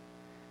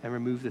and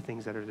remove the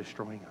things that are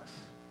destroying us,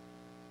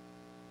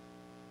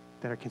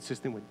 that are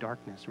consistent with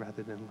darkness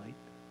rather than light.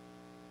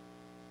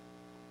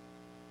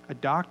 A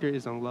doctor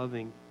is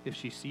unloving if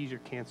she sees your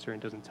cancer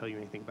and doesn't tell you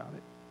anything about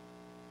it.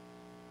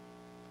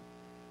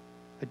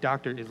 A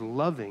doctor is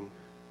loving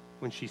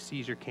when she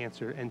sees your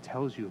cancer and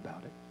tells you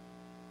about it,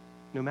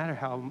 no matter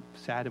how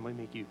sad it might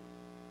make you.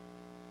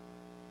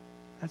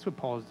 That's what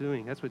Paul is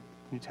doing. That's what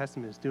the New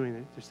Testament is doing.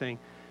 They're saying,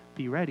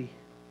 be ready.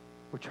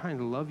 We're trying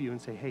to love you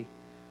and say, hey,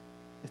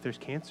 if there's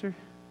cancer,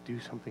 do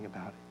something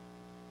about it.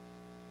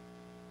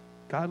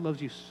 God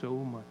loves you so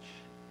much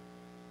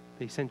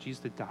that he sent Jesus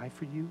to die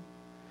for you,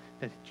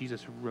 that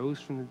Jesus rose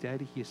from the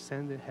dead, he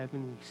ascended to heaven,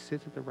 and he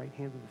sits at the right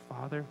hand of the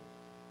Father.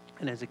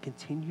 And as a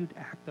continued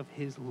act of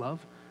his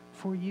love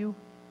for you,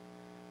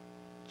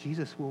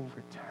 Jesus will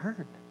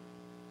return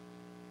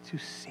to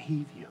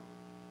save you.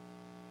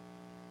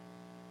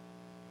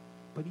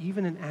 But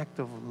even an act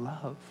of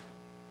love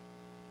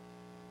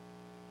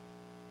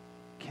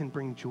can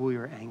bring joy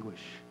or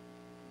anguish.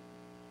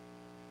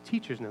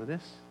 Teachers know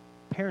this.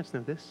 Parents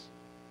know this.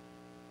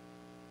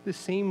 the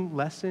same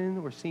lesson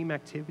or same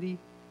activity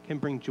can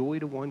bring joy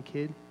to one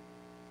kid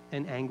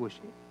and anguish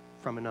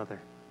from another.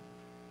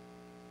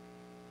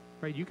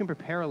 Right? You can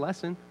prepare a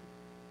lesson,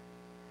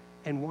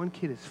 and one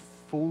kid is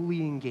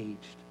fully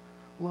engaged,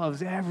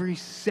 loves every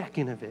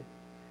second of it,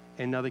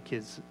 and another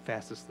kid's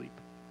fast asleep.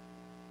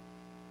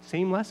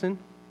 Same lesson,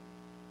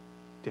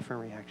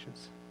 different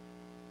reactions.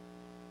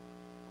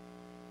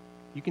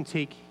 You can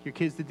take your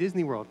kids to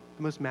Disney World,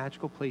 the most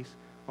magical place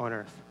on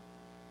earth.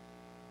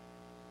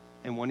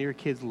 And one of your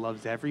kids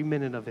loves every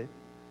minute of it,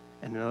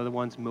 and another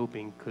one's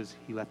moping because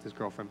he left his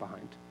girlfriend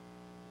behind.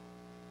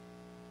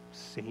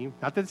 Same.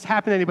 Not that it's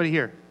happened to anybody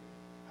here.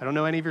 I don't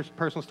know any of your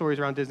personal stories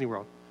around Disney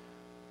World.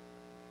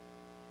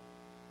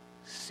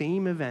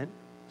 Same event,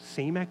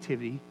 same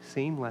activity,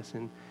 same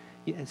lesson,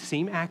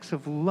 same acts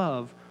of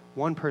love.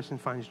 One person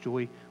finds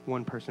joy,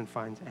 one person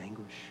finds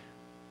anguish.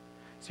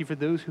 See, for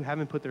those who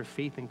haven't put their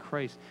faith in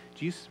Christ,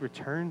 Jesus'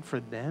 return for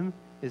them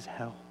is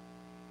hell.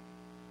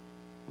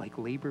 Like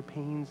labor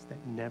pains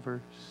that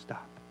never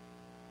stop.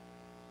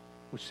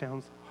 Which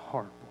sounds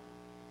horrible.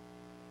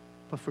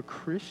 But for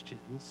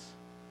Christians,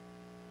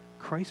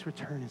 Christ's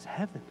return is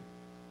heaven.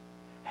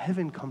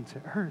 Heaven come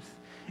to earth.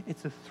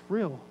 It's a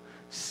thrill.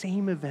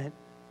 Same event,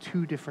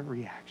 two different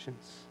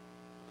reactions.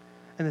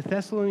 And the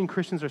Thessalonian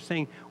Christians are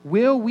saying,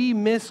 will we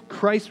miss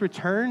Christ's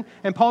return?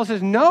 And Paul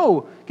says,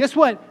 no. Guess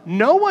what?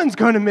 No one's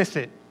going to miss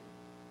it.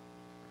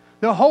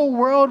 The whole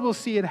world will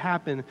see it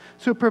happen.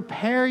 So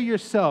prepare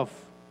yourself.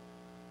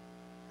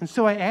 And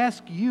so I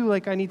ask you,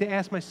 like I need to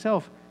ask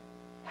myself,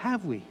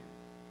 have we?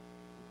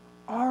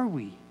 Are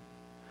we?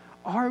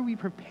 Are we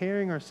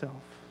preparing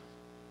ourselves?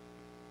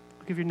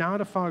 Look, if you're not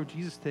a follower of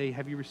Jesus today,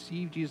 have you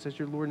received Jesus as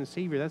your Lord and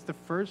Savior? That's the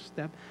first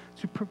step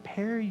to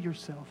prepare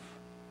yourself.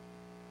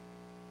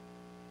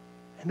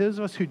 And those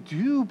of us who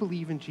do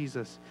believe in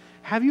Jesus,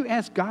 have you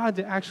asked God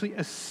to actually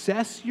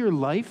assess your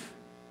life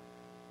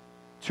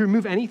to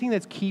remove anything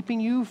that's keeping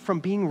you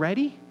from being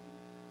ready?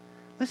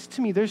 Listen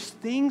to me, there's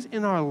things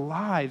in our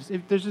lives.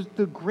 There's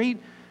the great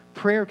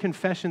prayer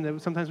confession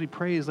that sometimes we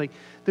pray is like,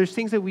 there's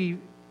things that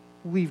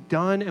we've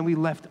done and we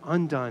left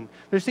undone.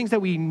 There's things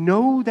that we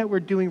know that we're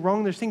doing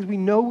wrong. There's things we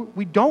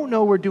don't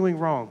know we're doing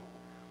wrong.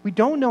 We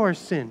don't know our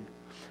sin.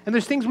 And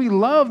there's things we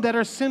love that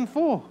are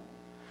sinful.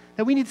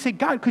 That we need to say,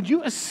 God, could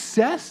you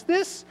assess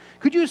this?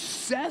 Could you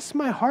assess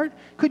my heart?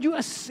 Could you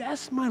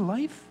assess my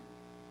life?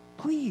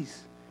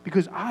 Please,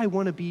 because I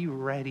want to be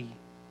ready.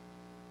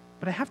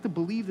 But I have to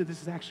believe that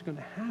this is actually going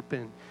to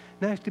happen.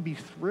 And I have to be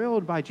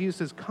thrilled by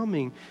Jesus'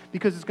 coming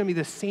because it's going to be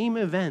the same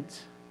event.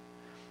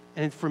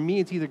 And for me,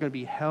 it's either going to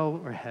be hell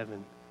or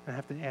heaven. And I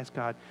have to ask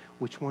God,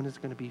 which one is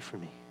it going to be for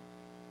me?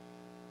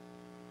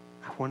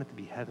 I want it to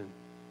be heaven.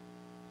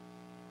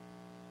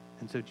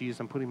 And so, Jesus,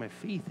 I'm putting my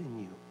faith in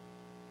you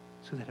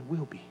so that it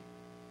will be.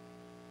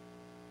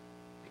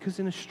 Because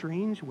in a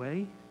strange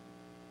way,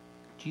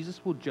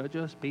 Jesus will judge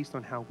us based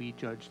on how we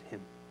judged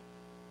him.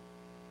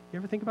 You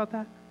ever think about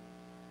that?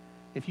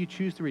 If you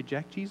choose to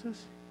reject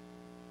Jesus,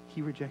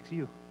 he rejects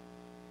you.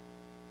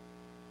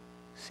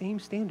 Same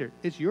standard.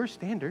 It's your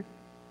standard.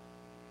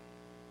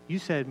 You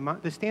said,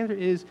 the standard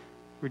is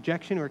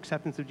rejection or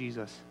acceptance of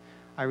Jesus.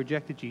 I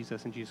rejected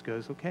Jesus, and Jesus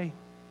goes, okay,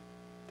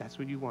 that's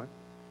what you want.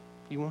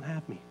 You won't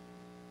have me.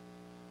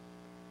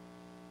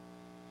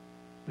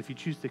 But if you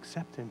choose to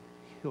accept him,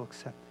 he'll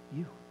accept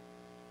you.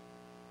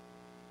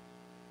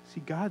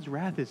 See, God's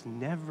wrath is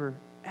never,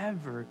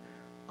 ever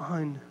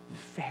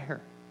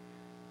unfair.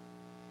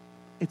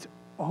 It's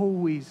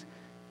always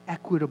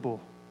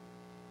equitable.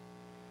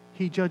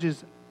 He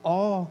judges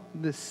all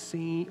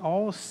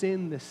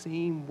sin the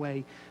same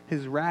way.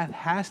 His wrath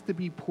has to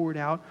be poured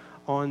out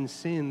on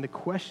sin. The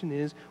question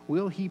is,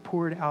 will he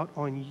pour it out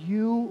on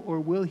you, or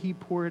will he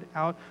pour it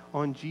out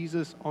on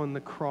Jesus on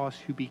the cross,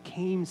 who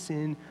became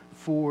sin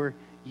for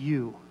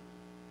you?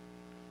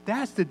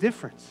 That's the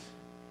difference.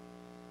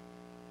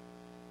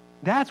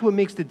 That's what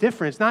makes the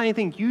difference. Not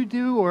anything you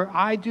do or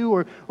I do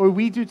or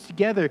we do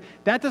together.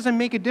 That doesn't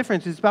make a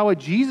difference. It's about what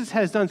Jesus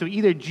has done. So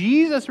either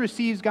Jesus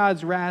receives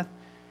God's wrath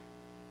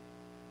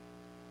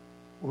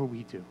or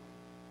we do.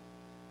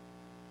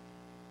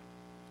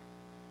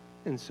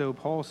 And so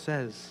Paul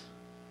says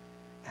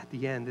at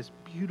the end, this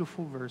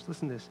beautiful verse,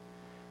 listen to this.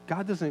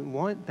 God doesn't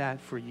want that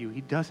for you.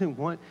 He doesn't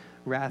want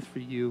wrath for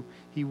you.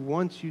 He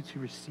wants you to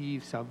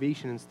receive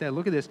salvation instead.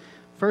 Look at this.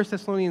 1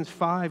 Thessalonians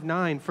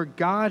 5:9. For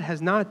God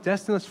has not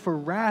destined us for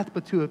wrath,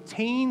 but to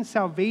obtain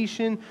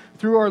salvation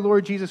through our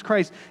Lord Jesus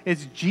Christ.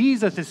 It's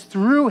Jesus. It's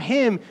through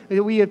him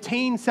that we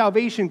obtain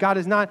salvation. God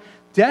has not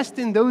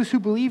destined those who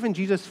believe in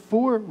Jesus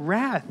for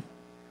wrath,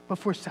 but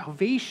for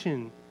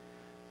salvation.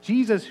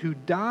 Jesus, who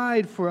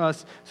died for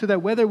us so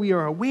that whether we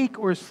are awake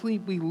or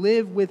asleep, we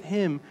live with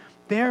him.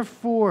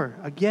 Therefore,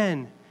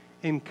 again,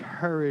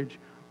 encourage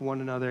one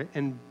another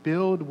and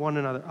build one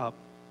another up,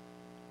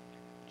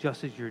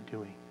 just as you're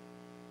doing.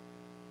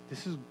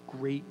 This is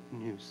great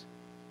news.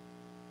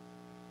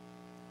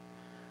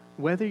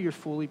 Whether you're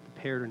fully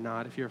prepared or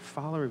not, if you're a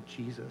follower of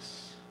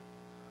Jesus,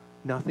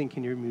 nothing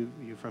can remove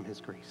you from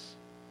his grace.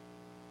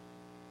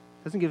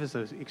 Doesn't give us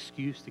an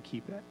excuse to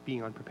keep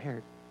being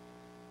unprepared.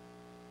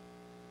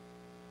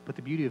 But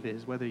the beauty of it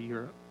is whether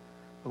you're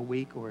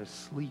awake or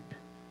asleep,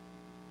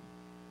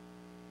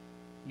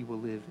 you will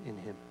live in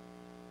him.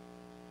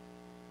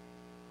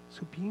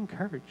 So be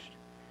encouraged.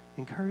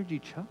 Encourage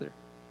each other.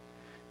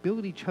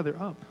 Build each other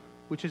up,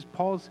 which is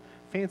Paul's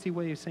fancy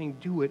way of saying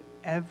do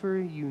whatever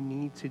you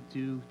need to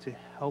do to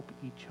help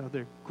each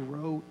other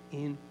grow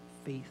in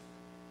faith.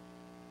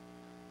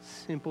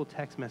 Simple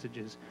text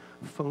messages,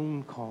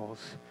 phone calls,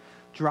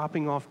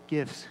 dropping off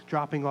gifts,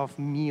 dropping off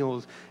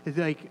meals. It's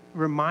like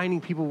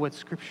reminding people what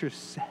Scripture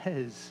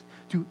says.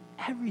 Do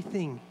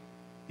everything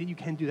that you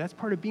can do. That's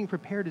part of being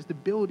prepared, is to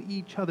build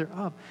each other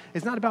up.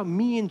 It's not about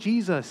me and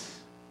Jesus.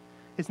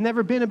 It's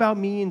never been about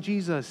me and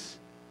Jesus.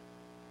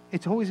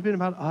 It's always been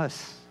about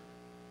us.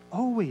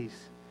 Always.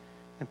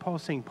 And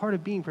Paul's saying part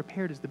of being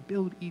prepared is to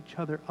build each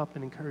other up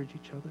and encourage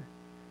each other.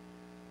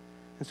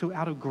 And so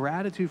out of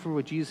gratitude for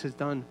what Jesus has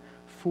done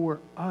for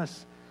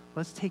us,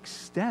 let's take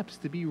steps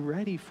to be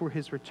ready for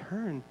his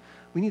return.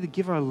 We need to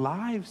give our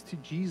lives to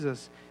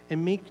Jesus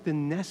and make the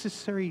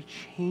necessary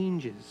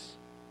changes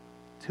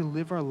to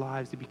live our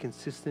lives to be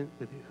consistent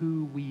with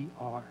who we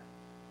are.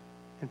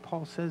 And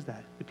Paul says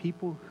that the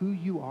people who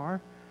you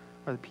are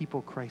the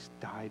people Christ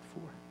died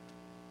for.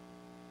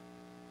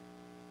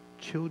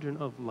 Children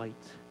of light,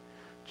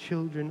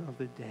 children of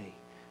the day,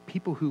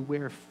 people who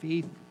wear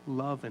faith,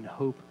 love, and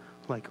hope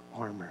like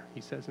armor,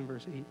 he says in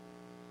verse 8.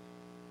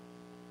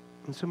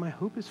 And so my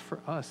hope is for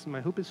us,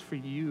 my hope is for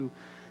you,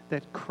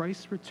 that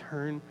Christ's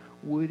return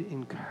would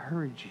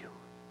encourage you,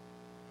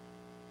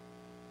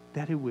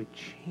 that it would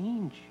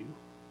change you.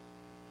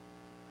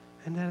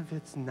 And that if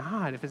it's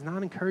not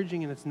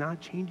encouraging and it's not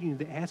changing you,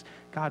 to ask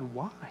God,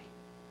 why?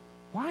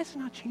 Why is it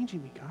not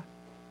changing me, God?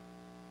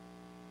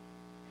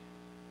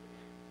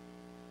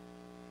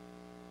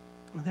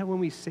 And that when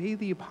we say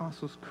the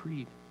Apostles'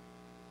 Creed,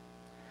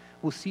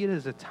 we'll see it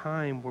as a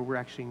time where we're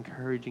actually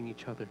encouraging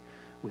each other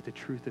with the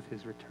truth of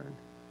his return.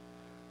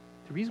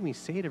 The reason we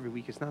say it every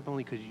week is not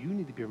only because you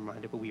need to be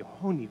reminded, but we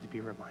all need to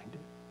be reminded.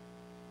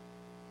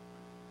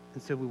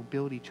 And so we'll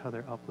build each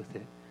other up with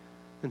it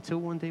until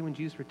one day when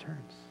Jesus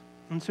returns.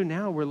 And so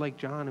now we're like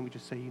John and we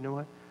just say, you know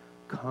what?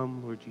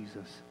 Come, Lord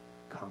Jesus,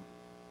 come.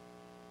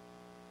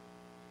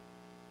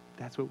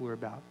 That's what we're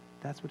about.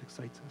 That's what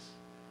excites us.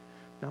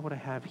 Not what I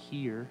have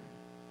here,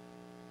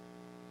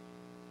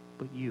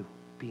 but you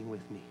being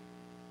with me.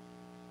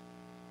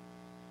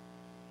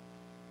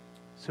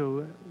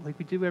 So like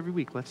we do every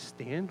week, let's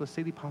stand, let's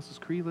say the Apostles'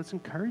 Creed, let's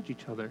encourage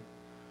each other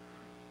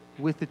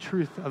with the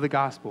truth of the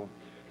gospel.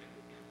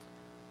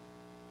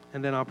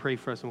 And then I'll pray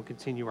for us and we'll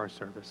continue our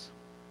service.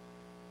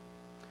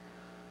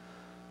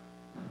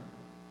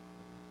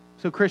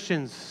 So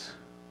Christians,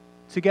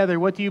 together,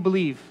 what do you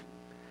believe?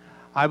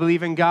 I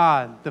believe in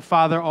God, the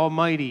Father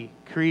Almighty,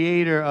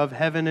 creator of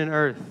heaven and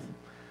earth.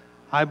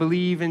 I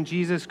believe in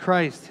Jesus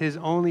Christ, his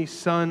only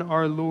Son,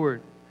 our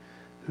Lord,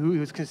 who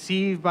was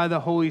conceived by the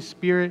Holy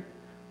Spirit,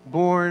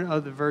 born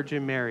of the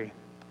Virgin Mary.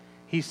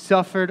 He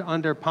suffered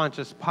under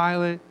Pontius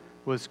Pilate,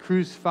 was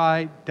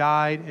crucified,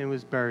 died, and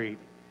was buried.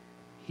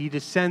 He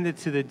descended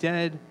to the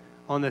dead.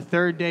 On the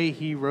third day,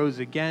 he rose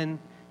again.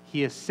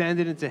 He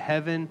ascended into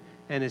heaven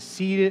and is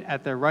seated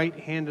at the right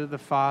hand of the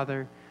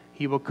Father.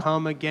 He will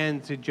come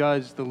again to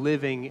judge the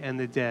living and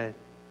the dead.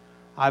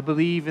 I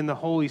believe in the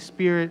Holy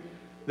Spirit,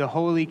 the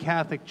Holy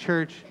Catholic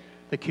Church,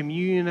 the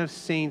communion of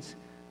saints,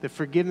 the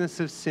forgiveness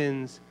of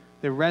sins,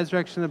 the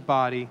resurrection of the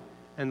body,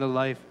 and the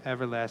life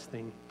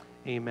everlasting.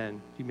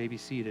 Amen. You may be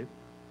seated.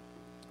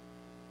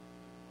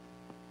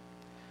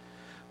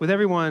 With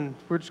everyone,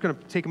 we're just going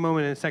to take a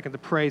moment in a second to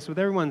pray. So with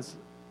everyone's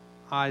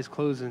eyes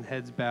closed and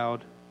heads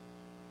bowed,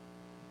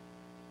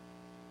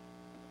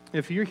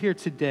 if you're here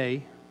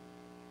today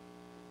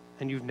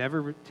and you've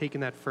never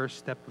taken that first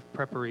step of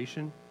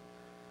preparation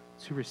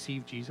to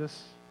receive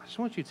Jesus, I just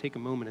want you to take a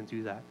moment and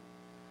do that.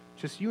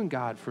 Just you and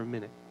God for a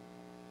minute.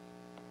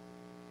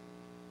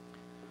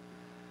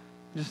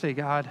 Just say,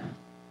 God,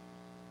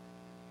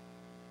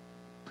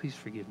 please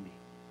forgive me.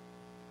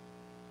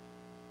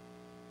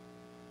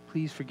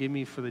 Please forgive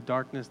me for the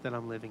darkness that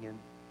I'm living in.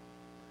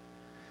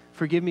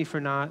 Forgive me for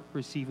not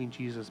receiving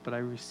Jesus, but I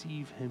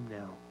receive him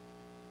now.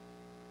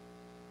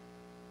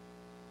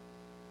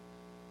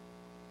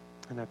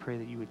 And I pray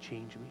that you would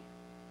change me.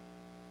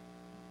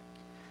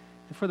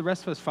 And for the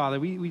rest of us, Father,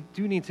 we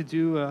do need to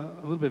do a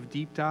little bit of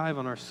deep dive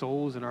on our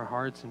souls and our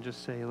hearts and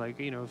just say, like,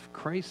 you know, if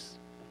Christ's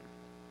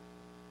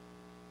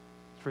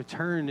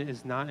return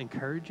is not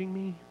encouraging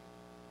me,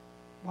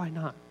 why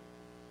not?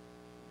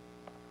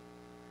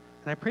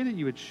 And I pray that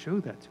you would show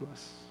that to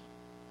us.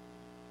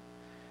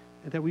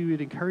 And that we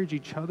would encourage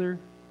each other,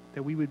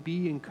 that we would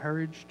be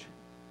encouraged,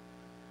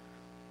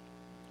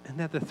 and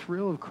that the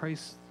thrill of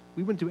Christ,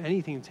 we wouldn't do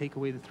anything to take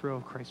away the thrill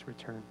of Christ's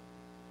return.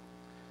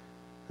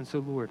 And so,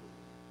 Lord,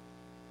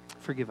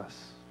 forgive us.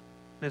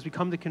 And as we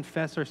come to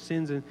confess our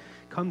sins and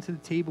come to the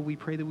table, we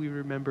pray that we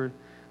remember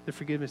the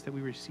forgiveness that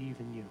we receive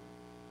in you.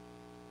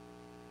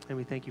 And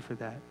we thank you for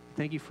that.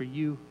 Thank you for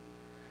you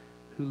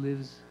who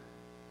lives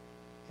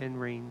and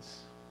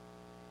reigns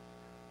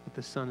with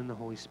the Son and the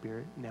Holy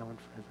Spirit, now and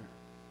forever.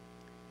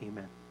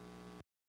 Amen.